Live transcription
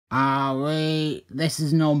This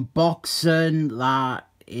is an unboxing that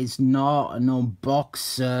is not an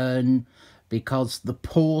unboxing because the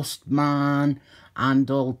postman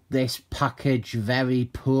handled this package very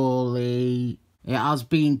poorly. It has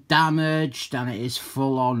been damaged and it is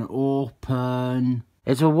full on open.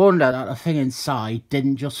 It's a wonder that the thing inside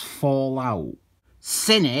didn't just fall out.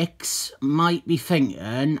 Cynics might be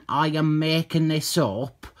thinking I am making this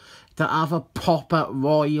up to have a pop at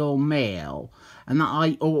Royal Mail and that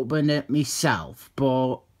I open it myself,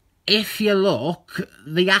 but if you look,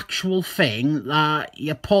 the actual thing that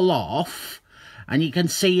you pull off, and you can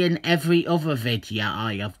see in every other video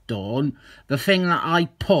I have done, the thing that I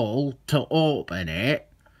pull to open it,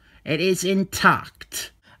 it is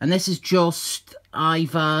intact. And this is just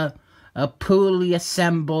either a poorly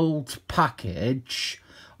assembled package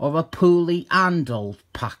or a poorly handled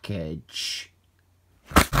package.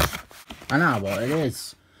 I know what it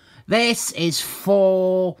is. This is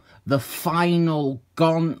for the Final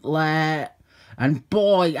Gauntlet, and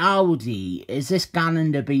boy howdy, is this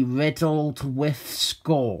going to be riddled with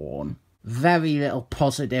scorn. Very little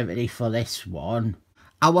positivity for this one.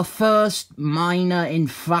 Our first minor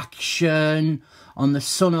infraction on the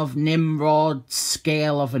Son of Nimrod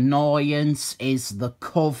scale of annoyance is the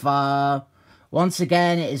cover. Once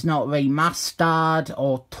again, it is not remastered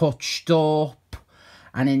or touched up.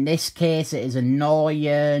 And in this case it is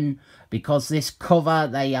annoying because this cover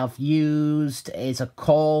they have used is a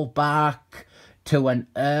callback to an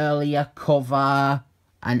earlier cover.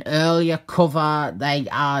 An earlier cover they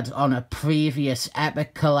had on a previous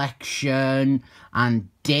Epic Collection and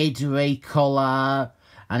did recolour,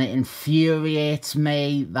 and it infuriates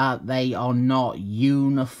me that they are not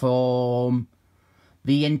uniform.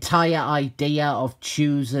 The entire idea of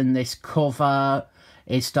choosing this cover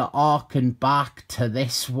is to harken back to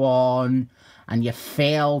this one, and you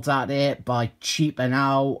failed at it by cheaping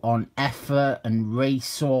out on effort and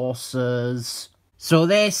resources. So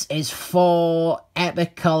this is for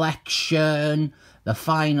Epic Collection, the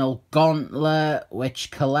Final Gauntlet,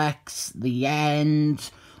 which collects the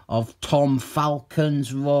end of Tom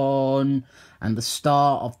DeFalco's run and the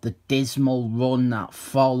start of the dismal run that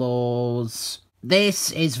follows.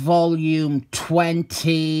 This is volume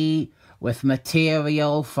 20, with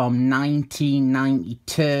material from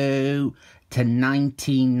 1992 to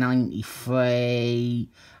 1993,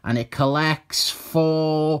 and it collects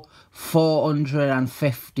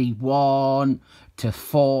 451 to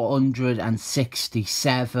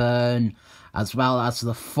 467, as well as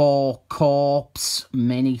the 4 Corpse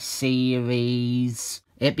mini-series.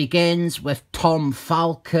 It begins with Tom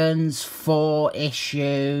DeFalco's 4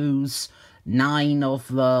 issues, 9 of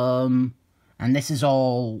them. And this is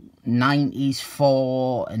all 90s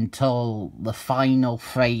 4 until the final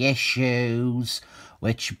 3 issues,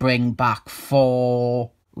 which bring back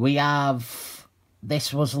 4. We have,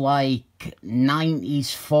 this was like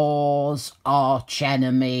 90s 4's arch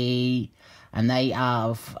enemy, and they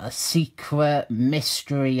have a secret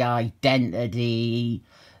mystery identity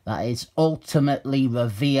that is ultimately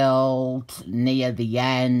revealed near the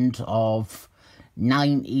end of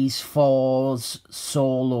 90s 4's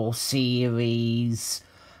solo series,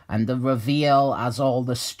 and the reveal has all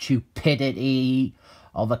the stupidity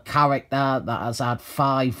of a character that has had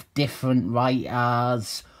 5 different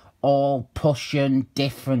writers, all pushing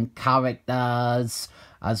different characters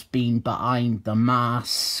as being behind the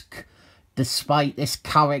mask, despite this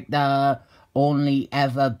character only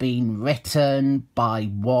ever being written by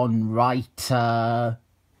one writer.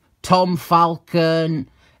 Tom DeFalco,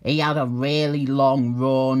 he had a really long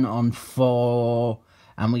run on 4,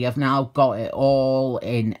 and we have now got it all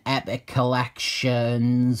in Epic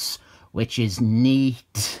Collections, which is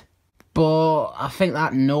neat. But I think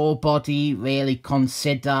that nobody really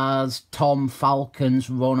considers Tom DeFalco's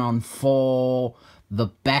run on 4 the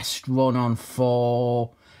best run on 4,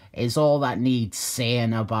 is all that needs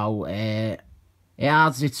saying about it. It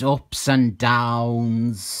has its ups and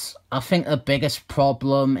downs. I think the biggest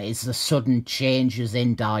problem is the sudden changes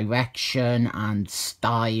in direction and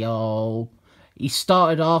style. He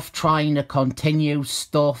started off trying to continue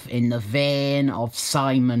stuff in the vein of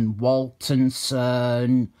Simon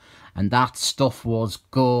Waltonson, and that stuff was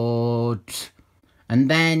good. And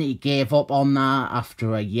then he gave up on that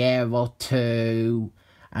after a year or 2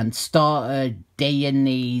 and started doing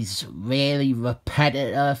these really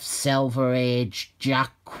repetitive Silver Age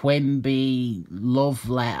Jack Quimby love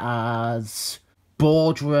letters,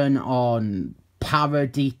 bordering on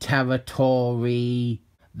parody territory.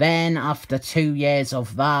 Then after 2 years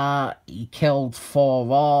of that, he killed 4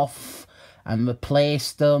 off and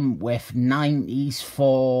replaced them with 90s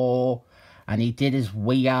 4, and he did his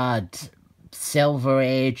weird Silver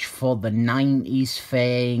Age for the 90s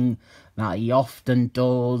thing that he often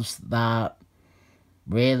does that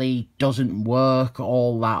really doesn't work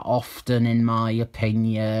all that often in my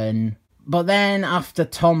opinion. But then after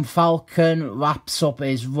Tom Falcon wraps up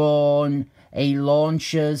his run, he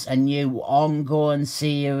launches a new ongoing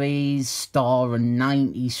series starring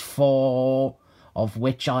 90s Thor, of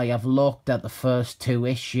which I have looked at the first 2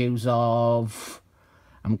 issues of.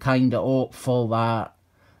 I'm kind of hopeful that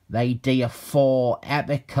they do a Thor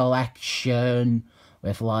Epic Collection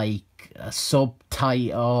with like a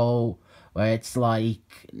subtitle where it's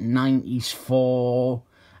like 90s Thor,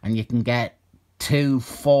 and you can get 2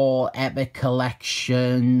 Thor Epic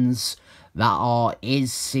Collections that are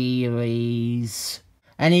his series.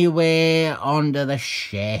 Anyway, on to the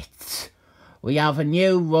shit. We have a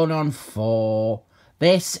new run on Thor.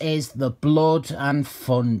 This is the Blood and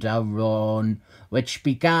Thunder run, which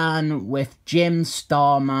began with Jim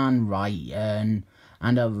Starman writing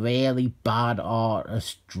and a really bad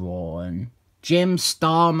artist drawing. Jim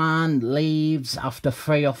Starman leaves after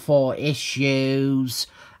 3 or 4 issues,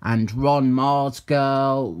 and Ron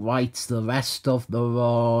Marsgirl writes the rest of the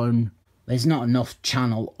run. There's not enough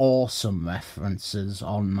Channel Awesome references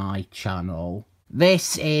on my channel.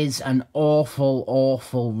 This is an awful,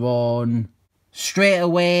 awful run. Straight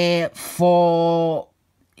away, Thor,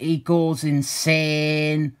 he goes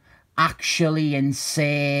insane, actually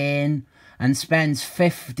insane, and spends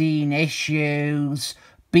 15 issues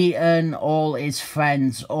beating all his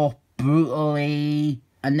friends up brutally,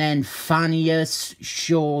 and then Thanius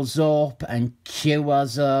shows up and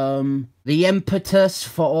cures him. The impetus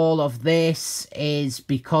for all of this is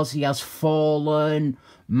because he has fallen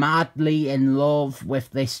madly in love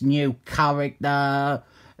with this new character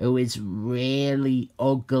who is really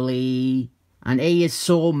ugly, and he is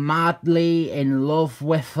so madly in love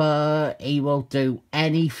with her, he will do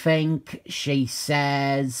anything she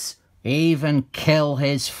says, even kill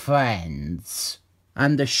his friends.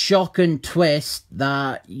 And the shocking twist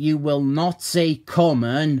that you will not see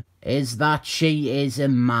coming is that she is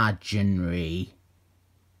imaginary.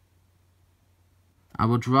 I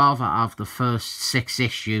would rather have the first 6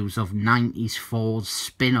 issues of 90s Thor's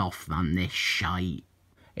spin-off than this shite.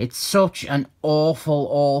 It's such an awful,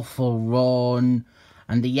 awful run,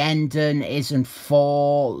 and the ending isn't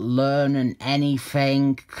Thor learning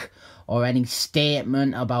anything, or any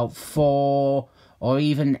statement about Thor, or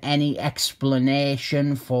even any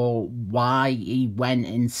explanation for why he went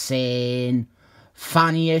insane.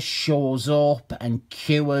 Thanius shows up and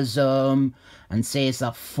cures him, and says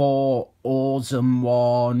that Thor owes him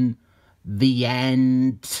one. The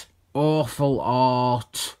end. Awful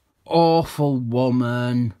art. Awful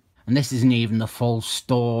woman. And this isn't even the full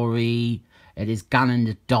story. It is going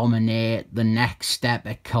to dominate the next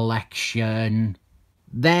Epic Collection.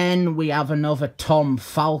 Then we have another Tom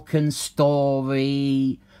Falcon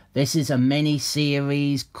story. This is a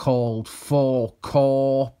mini-series called Thor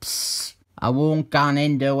Corpse. I won't go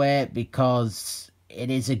into it because it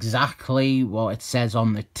is exactly what it says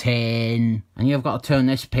on the tin. And you've got to turn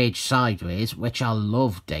this page sideways, which I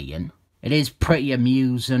love doing. It is pretty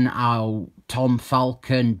amusing how Tom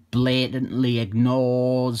Falcon blatantly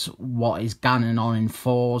ignores what is going on in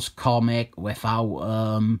Thor's comic without,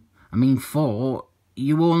 I mean, Thor,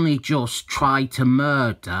 you only just try to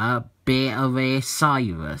murder Beta Ray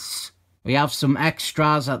Cyrus. We have some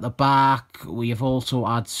extras at the back. We have also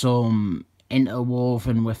had some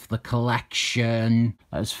interwoven with the collection.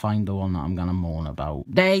 Let's find the one that I'm going to moan about.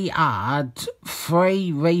 They had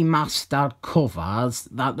 3 remastered covers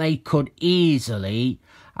that they could easily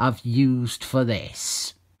have used for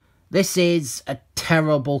this. This is a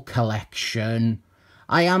terrible collection.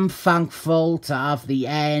 I am thankful to have the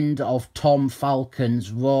end of Tom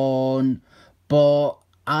Falcon's run, but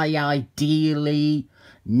I ideally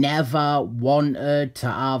never wanted to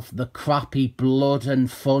have the crappy Blood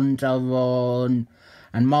and Thunder run,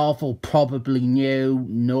 and Marvel probably knew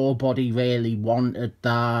nobody really wanted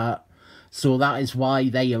that, so that is why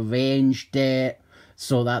they arranged it,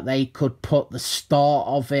 so that they could put the start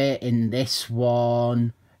of it in this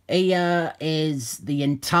one. Here is the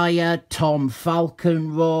entire Tom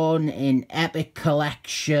Falcon run in Epic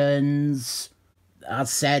Collections.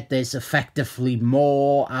 As said, there's effectively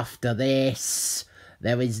more after this.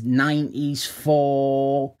 There is 90s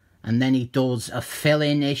Thor, and then he does a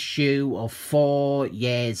fill-in issue of 4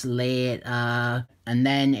 years later. And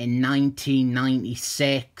then in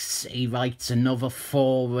 1996, he writes another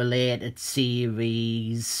Thor-related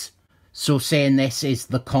series. So saying this is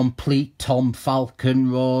the complete Tom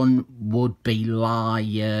Falcon run would be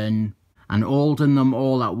lying. and holding them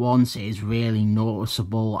all at once, it is really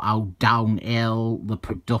noticeable how downhill the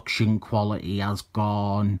production quality has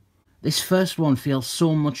gone. This first one feels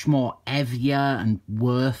so much more heavier and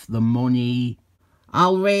worth the money.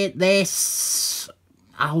 I'll rate this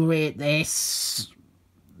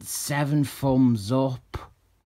 7 thumbs up.